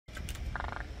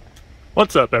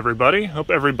What's up, everybody?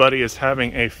 Hope everybody is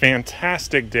having a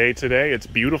fantastic day today. It's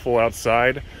beautiful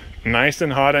outside, nice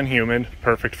and hot and humid,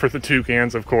 perfect for the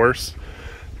toucans, of course.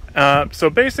 So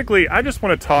basically, I just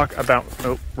want to talk about...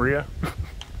 Oh, Rhea?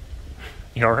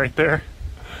 You all right there?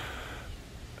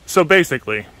 So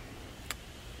basically,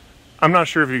 I'm not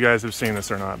sure if you guys have seen this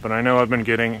or not, but I know I've been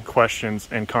getting questions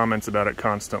and comments about it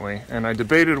constantly, and I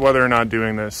debated whether or not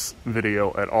doing this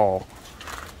video at all,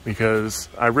 because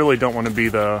I really don't want to be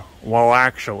the, well,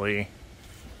 actually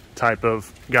type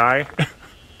of guy.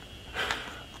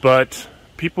 But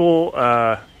people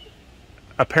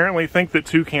apparently think that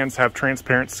toucans have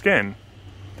transparent skin.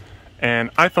 And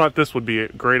I thought this would be a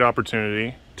great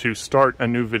opportunity to start a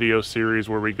new video series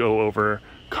where we go over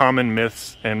common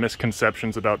myths and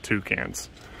misconceptions about toucans.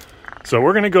 So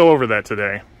we're going to go over that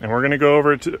today, and we're going to go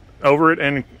over it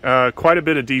in quite a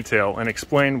bit of detail and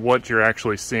explain what you're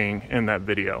actually seeing in that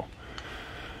video.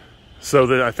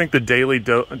 So I think the daily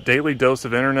dose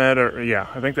of internet,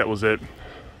 I think that was it,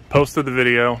 posted the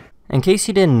video. In case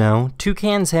you didn't know,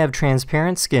 toucans have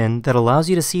transparent skin that allows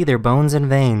you to see their bones and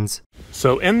veins.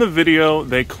 So in the video,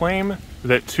 they claim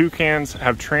that toucans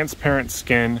have transparent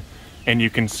skin and you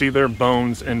can see their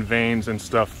bones and veins and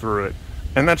stuff through it.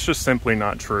 And that's just simply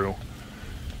not true.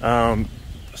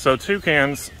 So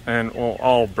toucans, and well,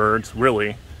 all birds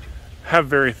really, have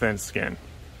very thin skin.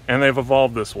 And they've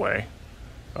evolved this way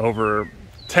over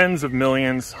tens of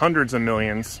millions, hundreds of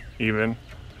millions even,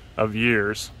 of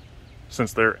years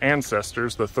since their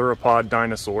ancestors, the theropod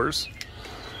dinosaurs,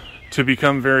 to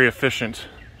become very efficient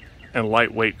and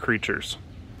lightweight creatures.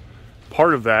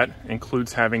 Part of that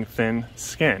includes having thin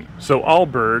skin. So all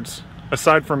birds,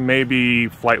 aside from maybe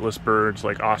flightless birds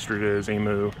like ostriches,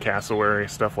 emu, cassowary,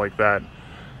 stuff like that,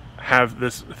 have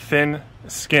this thin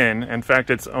skin. In fact,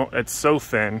 it's so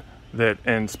thin that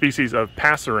in species of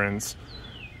passerines,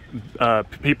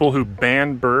 people who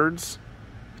ban birds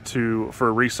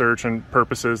for research and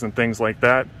purposes and things like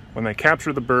that, when they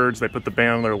capture the birds, they put the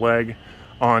band on their leg.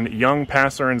 On young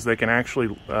passerines, they can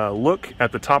actually look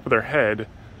at the top of their head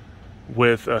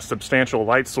with a substantial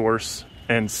light source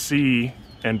and see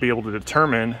and be able to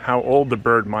determine how old the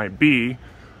bird might be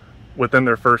within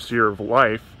their first year of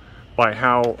life by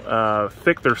how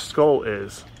thick their skull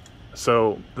is.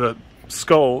 So the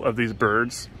skull of these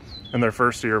birds in their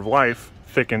first year of life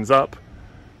thickens up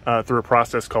through a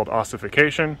process called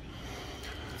ossification.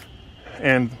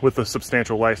 And with a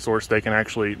substantial light source, they can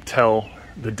actually tell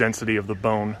the density of the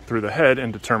bone through the head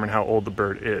and determine how old the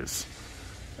bird is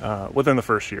within the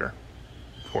first year,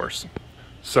 of course.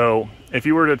 So if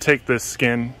you were to take this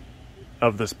skin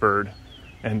of this bird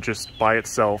and just by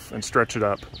itself and stretch it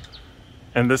up,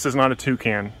 and this is not a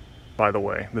toucan, by the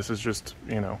way, this is just,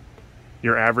 you know,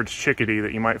 your average chickadee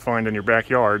that you might find in your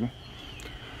backyard.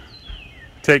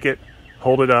 Take it,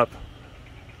 hold it up,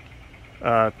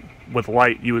 with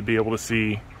light you would be able to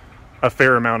see a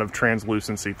fair amount of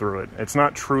translucency through it. It's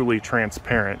not truly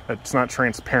transparent. It's not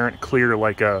transparent clear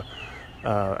like a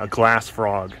glass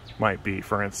frog might be,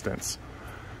 for instance.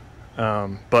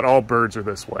 But all birds are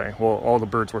this way. Well, all the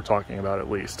birds we're talking about at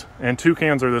least. And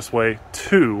toucans are this way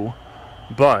too,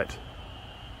 but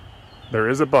there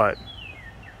is a but.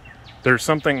 There's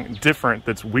something different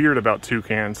that's weird about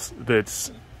toucans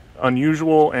that's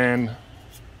unusual, and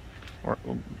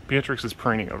Beatrix is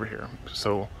preening over here,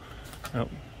 so oh,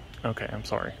 okay, I'm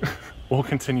sorry. We'll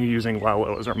continue using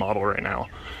Lalo as our model right now,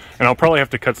 and I'll probably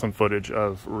have to cut some footage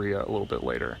of Rhea a little bit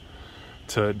later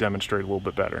to demonstrate a little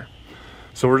bit better.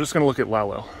 So we're just going to look at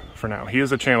Lalo for now. He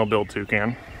is a channel build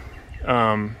toucan,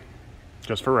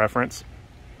 just for reference.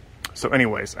 So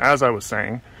anyways, as I was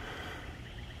saying,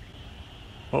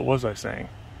 what was I saying?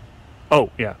 Oh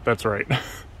yeah, that's right.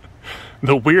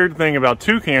 The weird thing about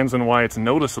toucans and why it's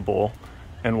noticeable,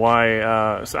 and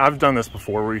why, so I've done this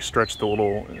before, where you stretch the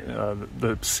little,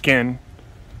 the skin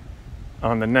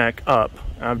on the neck up.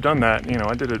 I've done that, you know,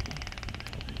 I did it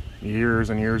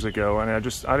years and years ago, and I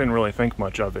didn't really think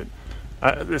much of it.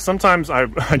 Sometimes I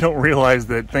don't realize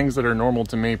that things that are normal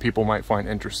to me, people might find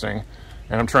interesting,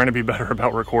 and I'm trying to be better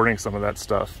about recording some of that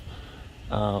stuff.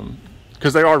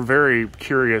 Because they are very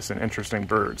curious and interesting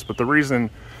birds, but the reason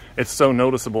it's so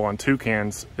noticeable on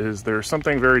toucans is there's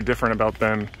something very different about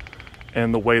them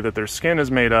and the way that their skin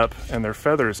is made up and their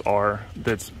feathers are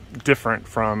that's different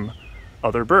from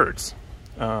other birds.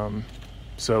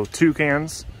 So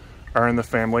toucans are in the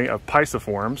family of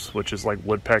pisciforms, which is like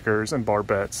woodpeckers and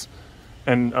barbets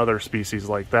and other species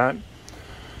like that.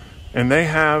 And they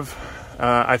have,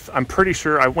 I'm pretty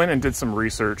sure, I went and did some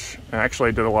research. Actually,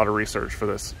 I did a lot of research for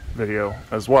this video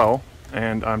as well,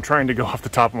 and I'm trying to go off the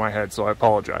top of my head, so I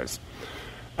apologize.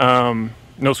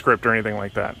 No script or anything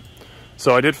like that.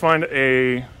 So I did find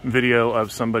a video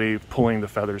of somebody pulling the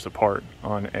feathers apart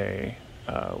on a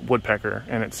woodpecker,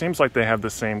 and it seems like they have the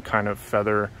same kind of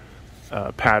feather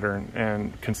pattern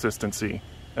and consistency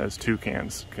as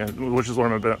toucans, which is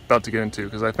what I'm about to get into,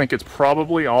 because I think it's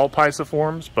probably all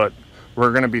pisciforms, but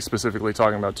we're going to be specifically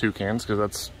talking about toucans because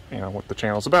that's, you know, what the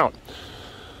channel's about.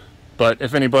 But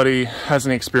if anybody has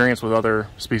any experience with other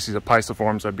species of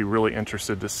pisciforms, I'd be really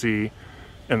interested to see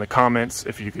in the comments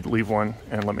if you could leave one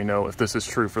and let me know if this is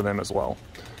true for them as well.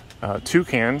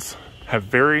 Toucans have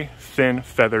very thin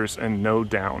feathers and no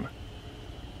down,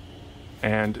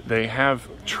 and they have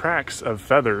tracks of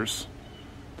feathers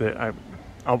that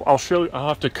I'll show. I'll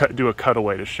have to do a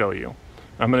cutaway to show you.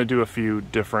 I'm going to do a few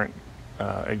different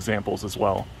examples as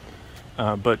well.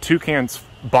 But toucans'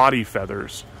 body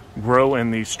feathers grow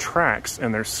in these tracks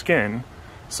in their skin,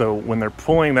 so when they're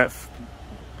pulling that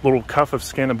little cuff of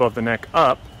skin above the neck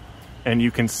up, and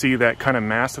you can see that kind of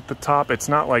mass at the top, it's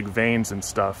not like veins and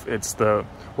stuff. It's well,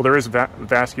 there is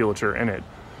vasculature in it,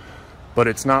 but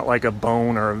it's not like a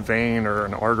bone or a vein or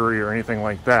an artery or anything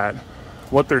like that.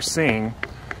 What they're seeing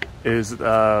is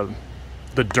the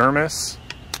dermis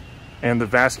and the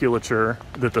vasculature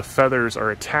that the feathers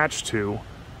are attached to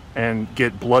and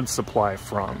get blood supply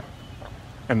from.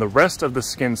 And the rest of the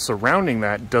skin surrounding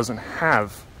that doesn't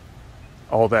have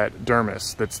all that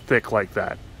dermis that's thick like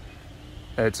that.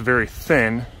 It's very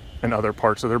thin in other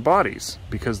parts of their bodies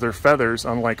because their feathers,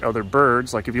 unlike other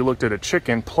birds, like if you looked at a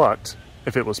chicken plucked,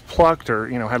 if it was plucked or,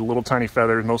 you know, had little tiny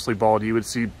feathers, mostly bald, you would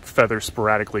see feathers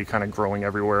sporadically kind of growing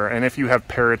everywhere. And if you have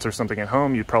parrots or something at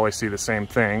home, you'd probably see the same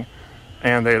thing.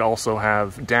 And they'd also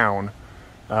have down,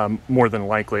 more than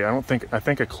likely. I think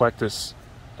Eclectus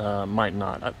might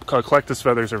not. Eclectus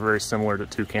feathers are very similar to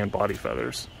toucan body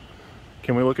feathers.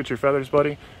 Can we look at your feathers,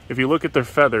 buddy? If you look at their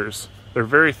feathers, they're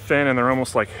very thin and they're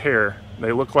almost like hair.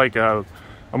 They look like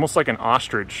almost like an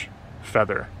ostrich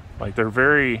feather. Like they're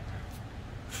very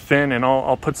thin, and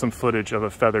I'll put some footage of a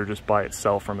feather just by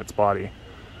itself from its body.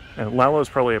 And Lalo's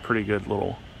probably a pretty good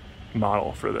little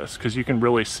model for this because you can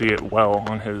really see it well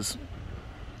on his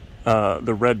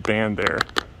the red band there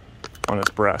on his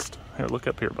breast. Here, look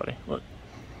up here, buddy. Look.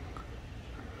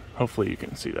 Hopefully you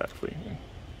can see that if we can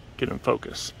get in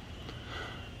focus.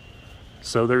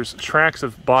 So there's tracks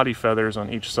of body feathers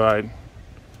on each side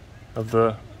of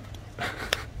the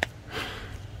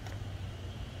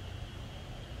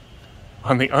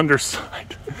on the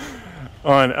underside.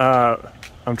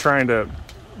 I'm trying to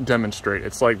demonstrate.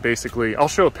 It's like basically, I'll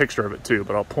show a picture of it too,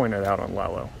 but I'll point it out on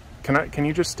Lalo. Can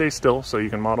you just stay still so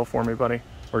you can model for me, buddy?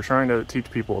 We're trying to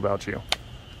teach people about you.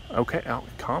 Okay,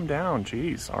 calm down,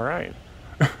 jeez, all right.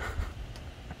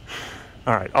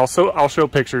 All right, I'll show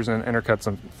pictures and intercut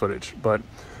some footage, but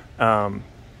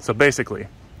so basically,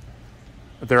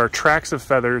 there are tracks of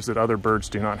feathers that other birds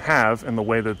do not have in the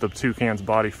way that the toucan's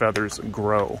body feathers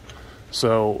grow.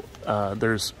 So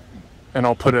and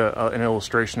I'll put an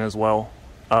illustration as well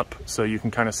up so you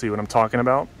can kind of see what I'm talking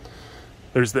about.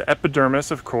 There's the epidermis,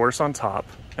 of course, on top,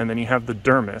 and then you have the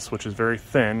dermis, which is very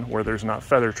thin, where there's not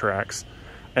feather tracks,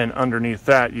 and underneath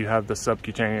that you have the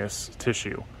subcutaneous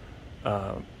tissue.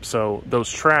 So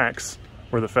those tracks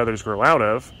where the feathers grow out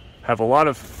of have a lot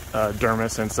of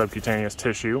dermis and subcutaneous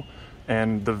tissue,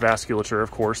 and the vasculature,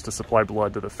 of course, to supply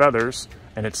blood to the feathers,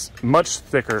 and it's much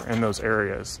thicker in those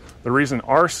areas. The reason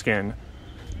our skin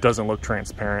doesn't look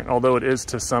transparent, although it is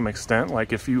to some extent,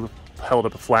 like if you held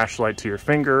up a flashlight to your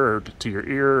finger or to your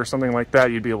ear or something like that,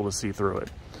 you'd be able to see through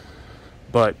it.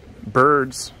 But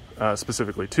birds,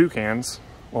 specifically toucans,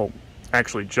 well,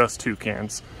 actually just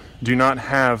toucans, do not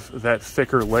have that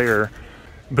thicker layer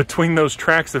between those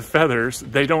tracks of feathers.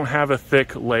 They don't have a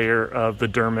thick layer of the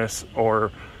dermis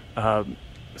or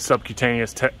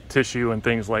subcutaneous tissue and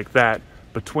things like that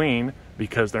between,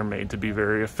 because they're made to be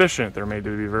very efficient. They're made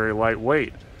to be very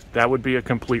lightweight. That would be a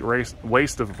complete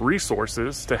waste of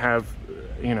resources to have,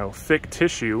 you know, thick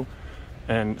tissue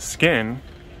and skin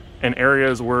in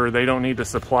areas where they don't need to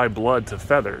supply blood to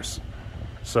feathers.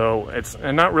 So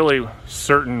I'm not really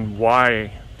certain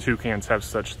why toucans have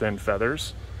such thin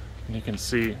feathers. And you can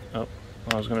see, oh,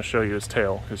 I was going to show you his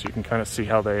tail because you can kind of see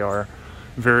how they are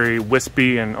very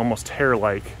wispy and almost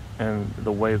hair-like in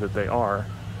the way that they are.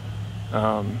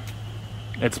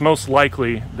 It's most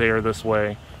likely they are this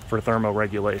way for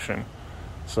thermoregulation.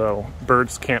 So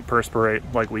birds can't perspirate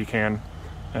like we can,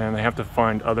 and they have to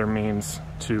find other means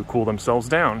to cool themselves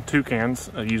down. Toucans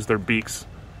use their beaks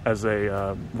as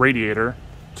a radiator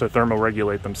to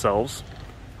thermoregulate themselves,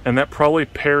 and that probably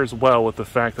pairs well with the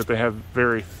fact that they have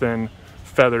very thin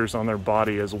feathers on their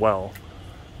body as well.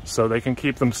 So they can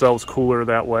keep themselves cooler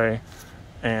that way,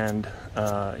 and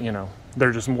you know,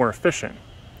 they're just more efficient.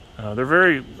 They're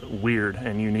very weird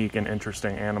and unique and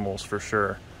interesting animals for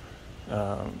sure.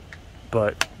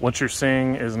 But what you're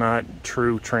seeing is not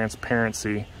true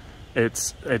transparency.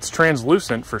 It's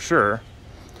translucent for sure,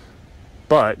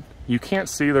 but you can't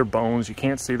see their bones, you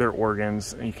can't see their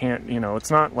organs, you can't, you know,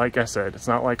 it's not like I said, it's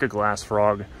not like a glass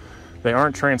frog. They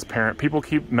aren't transparent. People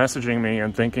keep messaging me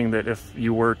and thinking that if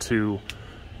you were to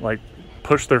like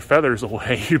push their feathers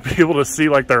away, you'd be able to see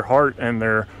like their heart and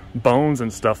their bones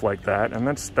and stuff like that, and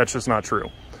that's just not true.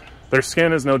 Their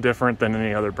skin is no different than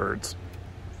any other birds.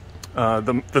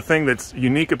 The thing that's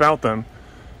unique about them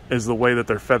is the way that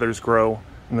their feathers grow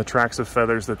and the tracts of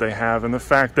feathers that they have, and the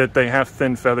fact that they have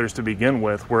thin feathers to begin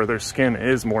with where their skin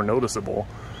is more noticeable.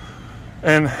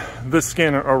 And the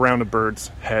skin around a bird's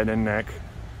head and neck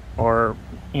are,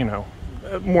 you know,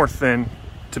 more thin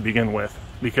to begin with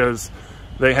because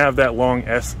they have that long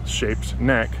S-shaped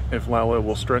neck. If Lalo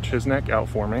will stretch his neck out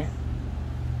for me.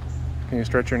 Can you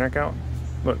stretch your neck out?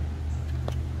 Look.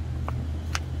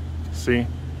 See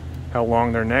how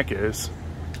long their neck is,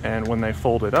 and when they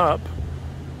fold it up,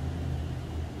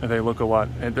 they look a lot,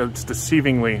 it's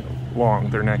deceivingly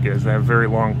long, their neck is. They have very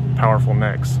long, powerful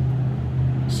necks.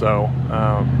 So,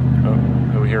 oh,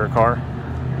 do we hear a car?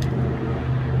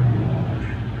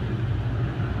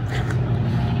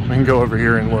 We can go over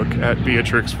here and look at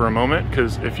Beatrix for a moment,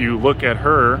 because if you look at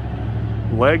her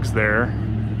legs there,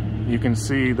 you can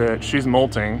see that she's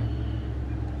molting,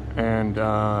 and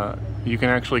you can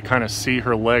actually kind of see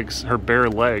her legs, her bare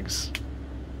legs,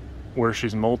 where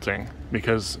she's molting,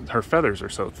 because her feathers are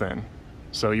so thin.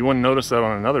 So you wouldn't notice that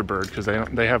on another bird, because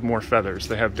they have more feathers.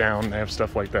 They have down, they have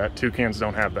stuff like that. Toucans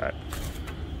don't have that.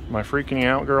 Am I freaking you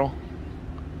out, girl?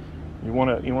 You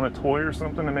want a toy or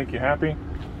something to make you happy?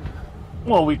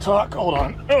 Well, we talk. Hold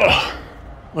on. Ugh.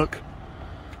 Look.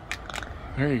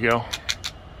 There you go.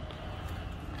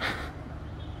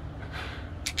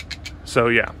 So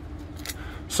yeah.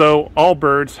 So all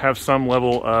birds have some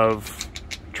level of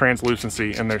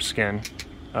translucency in their skin,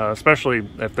 especially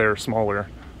if they're smaller.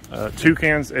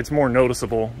 Toucans, it's more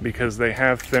noticeable because they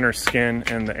have thinner skin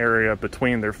in the area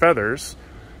between their feathers,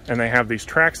 and they have these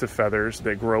tracts of feathers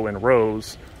that grow in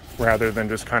rows rather than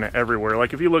just kind of everywhere.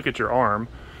 Like if you look at your arm,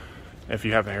 if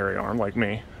you have a hairy arm like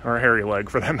me, or a hairy leg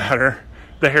for that matter,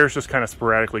 the hair is just kind of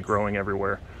sporadically growing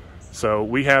everywhere. So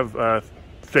we have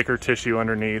thicker tissue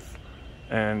underneath,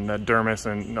 and dermis,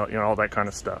 and you know, all that kind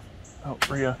of stuff. Oh,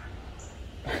 Rhea.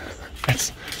 I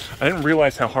didn't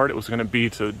realize how hard it was going to be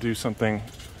to do something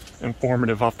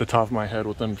informative off the top of my head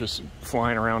with them just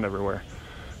flying around everywhere.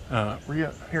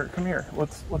 Rhea, here, come here.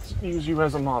 Let's use you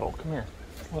as a model. Come here.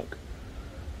 Look.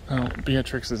 Oh,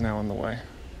 Beatrix is now in the way.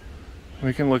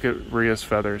 We can look at Rhea's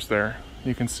feathers there.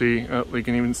 You can see, we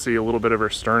can even see a little bit of her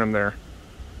sternum there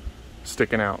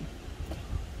sticking out.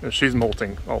 She's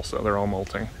molting also. They're all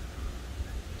molting.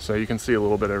 So you can see a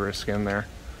little bit of her skin there.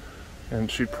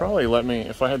 And she'd probably let me,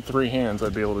 if I had 3 hands,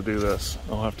 I'd be able to do this.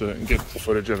 I'll have to get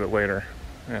footage of it later,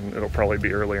 and it'll probably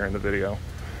be earlier in the video.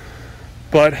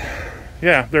 But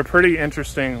yeah, they're pretty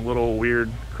interesting little weird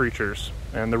creatures.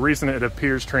 And the reason it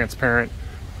appears transparent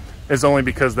is only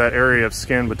because that area of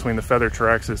skin between the feather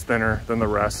tracts is thinner than the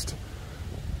rest.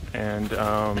 And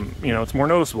you know, it's more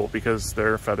noticeable because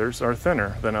their feathers are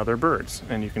thinner than other birds.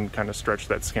 And you can kind of stretch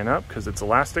that skin up because it's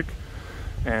elastic.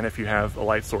 And if you have a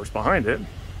light source behind it,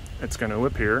 it's going to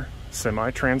appear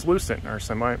semi-translucent or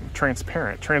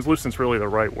semi-transparent. Translucent's really the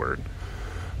right word.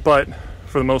 But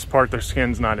for the most part, their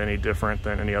skin's not any different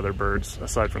than any other birds,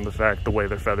 aside from the fact the way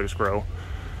their feathers grow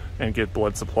and get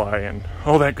blood supply and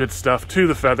all that good stuff to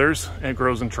the feathers. It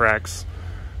grows in tracts.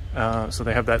 So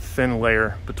they have that thin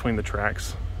layer between the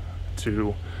tracts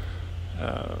to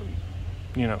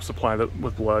you know, supply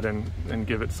with blood and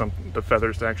give it the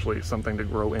feathers to actually something to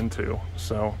grow into.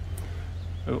 So,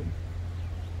 ooh.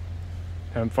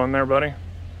 Having fun there, buddy?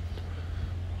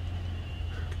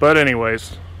 But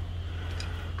anyways,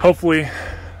 hopefully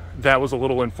that was a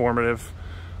little informative.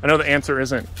 I know the answer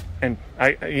isn't, and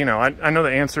I know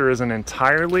the answer isn't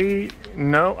entirely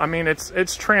no. I mean,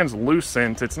 it's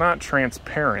translucent. It's not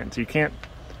transparent. You can't,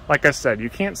 like I said, you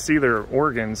can't see their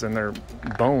organs and their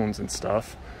bones and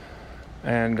stuff.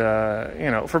 And,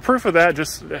 you know, for proof of that,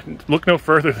 just look no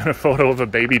further than a photo of a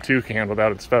baby toucan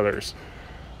without its feathers.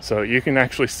 So you can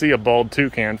actually see a bald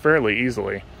toucan fairly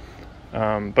easily.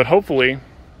 But hopefully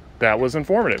that was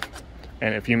informative.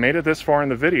 And if you made it this far in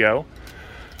the video,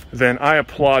 then I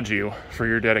applaud you for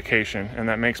your dedication, and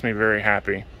that makes me very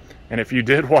happy. And if you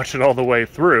did watch it all the way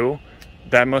through,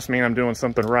 that must mean I'm doing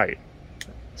something right.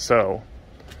 So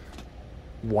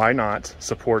why not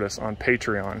support us on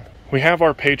Patreon, we have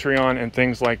our Patreon and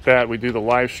things like that. We do the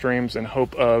live streams in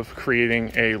hope of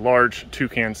creating a large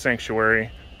toucan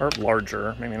sanctuary, or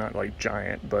larger, maybe not like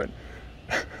giant, but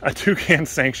a toucan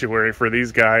sanctuary for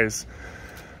these guys,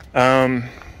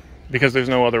 because there's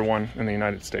no other one in the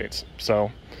United States.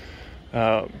 So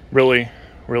really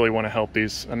want to help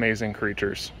these amazing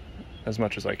creatures as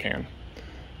much as I can.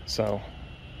 So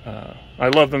I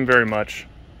love them very much,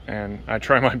 and I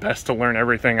try my best to learn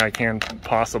everything I can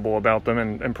possible about them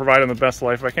and provide them the best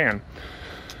life I can.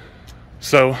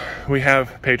 So we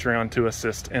have Patreon to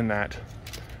assist in that,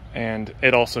 and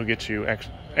it also gets you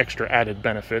extra added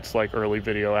benefits like early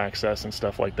video access and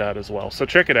stuff like that as well. So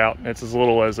check it out. It's as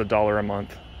little as $1 a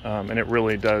month, and it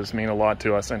really does mean a lot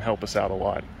to us and help us out a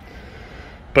lot.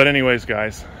 But anyways,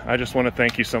 guys, I just want to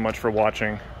thank you so much for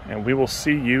watching, and we will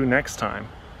see you next time.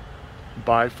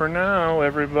 Bye for now,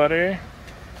 everybody.